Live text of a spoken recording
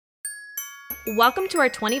Welcome to our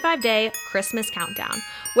 25-day Christmas countdown,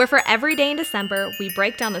 where for every day in December, we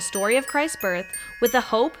break down the story of Christ's birth with the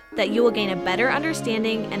hope that you will gain a better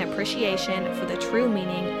understanding and appreciation for the true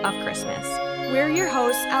meaning of Christmas. We're your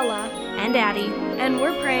hosts, Ella and Addie, and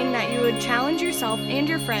we're praying that you would challenge yourself and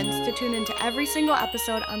your friends to tune into every single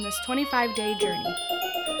episode on this 25-day journey.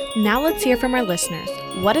 Now let's hear from our listeners.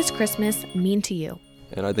 What does Christmas mean to you?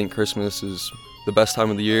 And I think Christmas is the best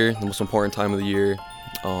time of the year, the most important time of the year.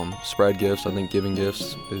 Spread gifts. I think giving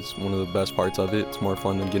gifts is one of the best parts of it. It's more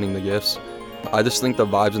fun than getting the gifts. I just think the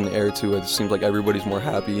vibes in the air too, it seems like everybody's more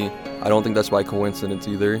happy. I don't think that's by coincidence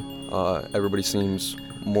either. Everybody seems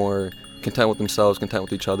more content with themselves, content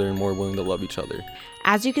with each other, and more willing to love each other.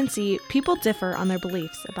 As you can see, people differ on their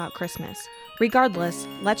beliefs about Christmas. Regardless,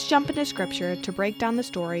 let's jump into scripture to break down the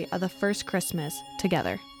story of the first Christmas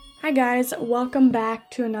together. Hi guys, welcome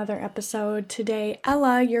back to another episode. Today,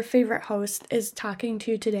 Ella, your favorite host, is talking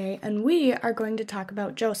to you today, and we are going to talk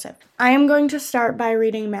about Joseph. I am going to start by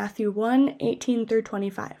reading Matthew 1:18 through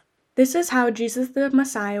 25. This is how Jesus the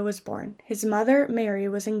Messiah was born. His mother, Mary,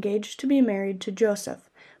 was engaged to be married to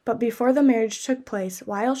Joseph. But before the marriage took place,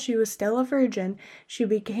 while she was still a virgin, she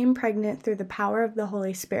became pregnant through the power of the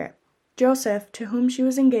Holy Spirit. Joseph, to whom she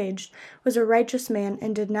was engaged, was a righteous man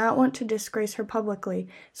and did not want to disgrace her publicly,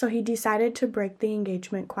 so he decided to break the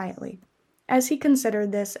engagement quietly. As he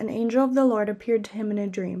considered this, an angel of the Lord appeared to him in a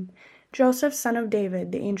dream. "Joseph, son of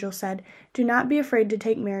David," the angel said, "do not be afraid to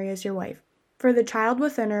take Mary as your wife, for the child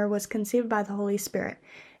within her was conceived by the Holy Spirit,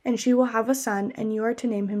 and she will have a son, and you are to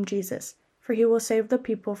name him Jesus, for he will save the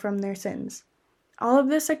people from their sins." All of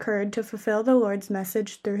this occurred to fulfill the Lord's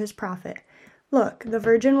message through his prophet. "Look, the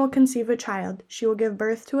virgin will conceive a child, she will give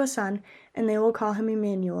birth to a son, and they will call him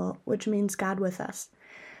Emmanuel," which means God with us.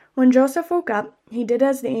 When Joseph woke up, he did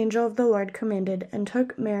as the angel of the Lord commanded and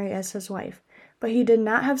took Mary as his wife. But he did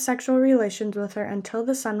not have sexual relations with her until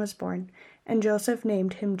the son was born, and Joseph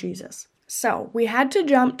named him Jesus. So, we had to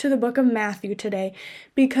jump to the book of Matthew today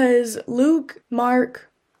because Luke, Mark,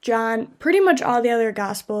 John, pretty much all the other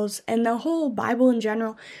Gospels, and the whole Bible in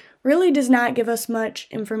general really does not give us much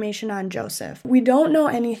information on Joseph. We don't know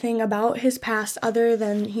anything about his past other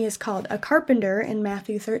than he is called a carpenter in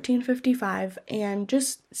Matthew 13:55, and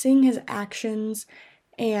just seeing his actions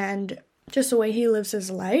and just the way he lives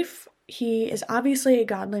his life, he is obviously a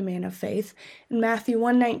godly man of faith, and Matthew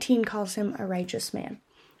 1:19 calls him a righteous man.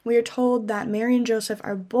 We are told that Mary and Joseph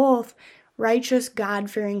are both righteous,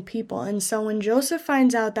 God-fearing people, and so when Joseph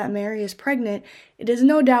finds out that Mary is pregnant, it is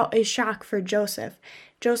no doubt a shock for Joseph.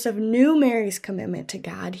 Joseph knew Mary's commitment to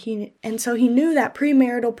God, and so he knew that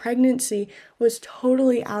premarital pregnancy was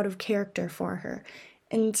totally out of character for her.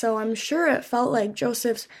 And so I'm sure it felt like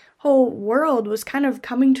Joseph's whole world was kind of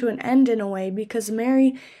coming to an end in a way, because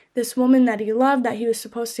Mary, this woman that he loved, that he was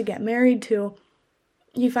supposed to get married to,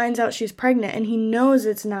 he finds out she's pregnant, and he knows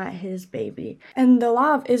it's not his baby. And the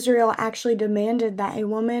law of Israel actually demanded that a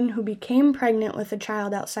woman who became pregnant with a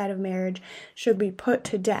child outside of marriage should be put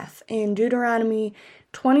to death. In Deuteronomy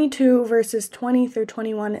 22 verses 20 through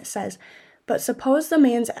 21, it says, "But suppose the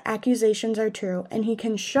man's accusations are true, and he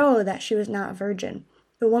can show that she was not a virgin.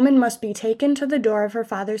 The woman must be taken to the door of her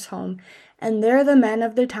father's home, and there the men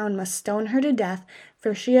of the town must stone her to death,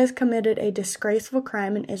 for she has committed a disgraceful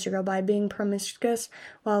crime in Israel by being promiscuous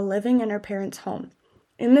while living in her parents' home.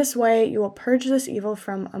 In this way, you will purge this evil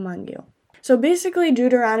from among you." So basically,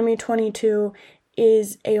 Deuteronomy 22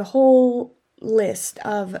 is a whole list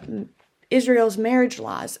of Israel's marriage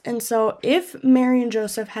laws. And so if Mary and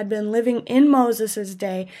Joseph had been living in Moses'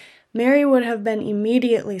 day, Mary would have been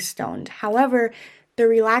immediately stoned. However, the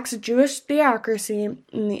relaxed Jewish theocracy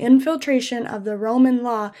and the infiltration of the Roman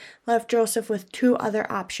law left Joseph with two other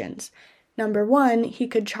options. Number one, he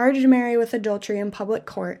could charge Mary with adultery in public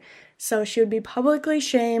court, so she would be publicly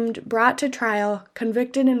shamed, brought to trial,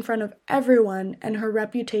 convicted in front of everyone, and her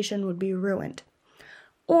reputation would be ruined.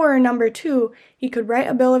 Or number two, he could write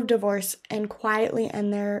a bill of divorce and quietly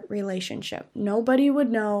end their relationship. Nobody would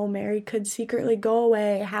know. Mary could secretly go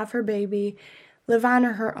away, have her baby, live on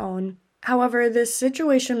her own. However, this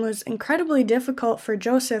situation was incredibly difficult for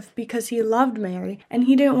Joseph because he loved Mary and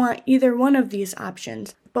he didn't want either one of these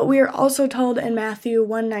options. But we are also told in Matthew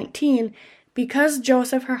 1:19, because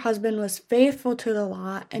Joseph, her husband, was faithful to the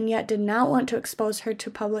law and yet did not want to expose her to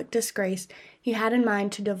public disgrace, he had in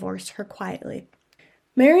mind to divorce her quietly.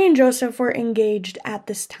 Mary and Joseph were engaged at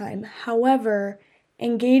this time. However,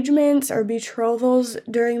 engagements or betrothals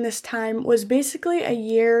during this time was basically a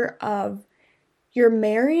year of you're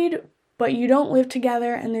married, but you don't live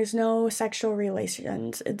together and there's no sexual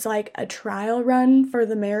relations. It's like a trial run for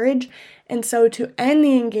the marriage. And so to end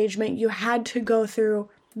the engagement, you had to go through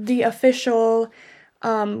the official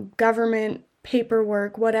government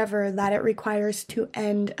paperwork, whatever, that it requires to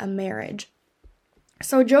end a marriage.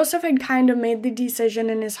 So Joseph had kind of made the decision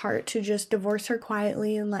in his heart to just divorce her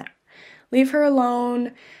quietly and leave her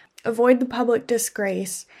alone, avoid the public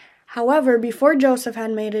disgrace. However, before Joseph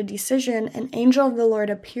had made a decision, an angel of the Lord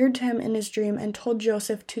appeared to him in his dream and told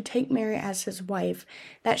Joseph to take Mary as his wife,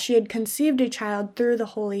 that she had conceived a child through the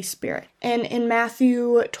Holy Spirit. And in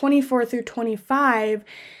Matthew 24 through 25,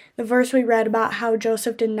 the verse we read about how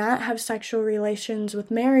Joseph did not have sexual relations with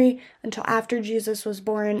Mary until after Jesus was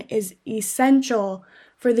born is essential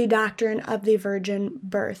for the doctrine of the virgin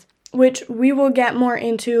birth, which we will get more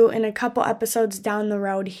into in a couple episodes down the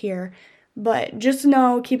road here. But just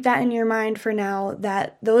know, keep that in your mind for now,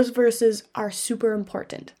 that those verses are super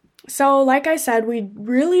important. So, like I said, we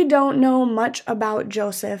really don't know much about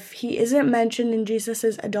Joseph. He isn't mentioned in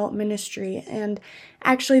Jesus' adult ministry, and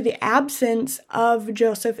actually the absence of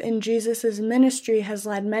Joseph in Jesus' ministry has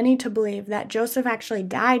led many to believe that Joseph actually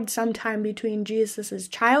died sometime between Jesus'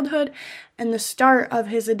 childhood and the start of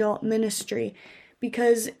his adult ministry.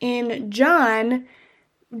 Because in John,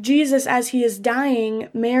 Jesus, as he is dying,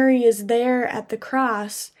 Mary is there at the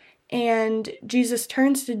cross, and Jesus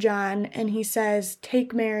turns to John and he says,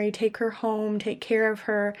 "Take Mary, take her home, take care of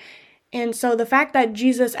her." And so the fact that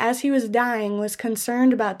Jesus, as he was dying, was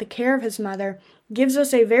concerned about the care of his mother gives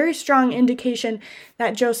us a very strong indication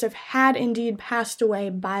that Joseph had indeed passed away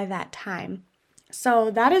by that time.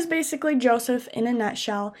 So that is basically Joseph in a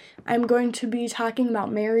nutshell. I'm going to be talking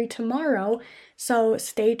about Mary tomorrow, so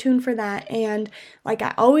stay tuned for that. And like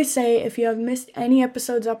I always say, if you have missed any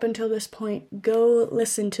episodes up until this point, go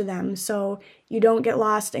listen to them so you don't get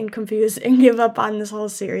lost and confused and give up on this whole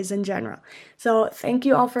series in general. So thank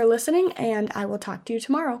you all for listening, and I will talk to you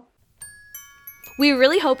tomorrow. We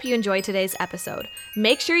really hope you enjoyed today's episode.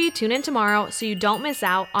 Make sure you tune in tomorrow so you don't miss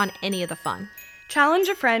out on any of the fun. Challenge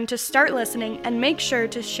a friend to start listening and make sure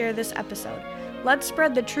to share this episode. Let's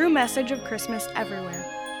spread the true message of Christmas everywhere.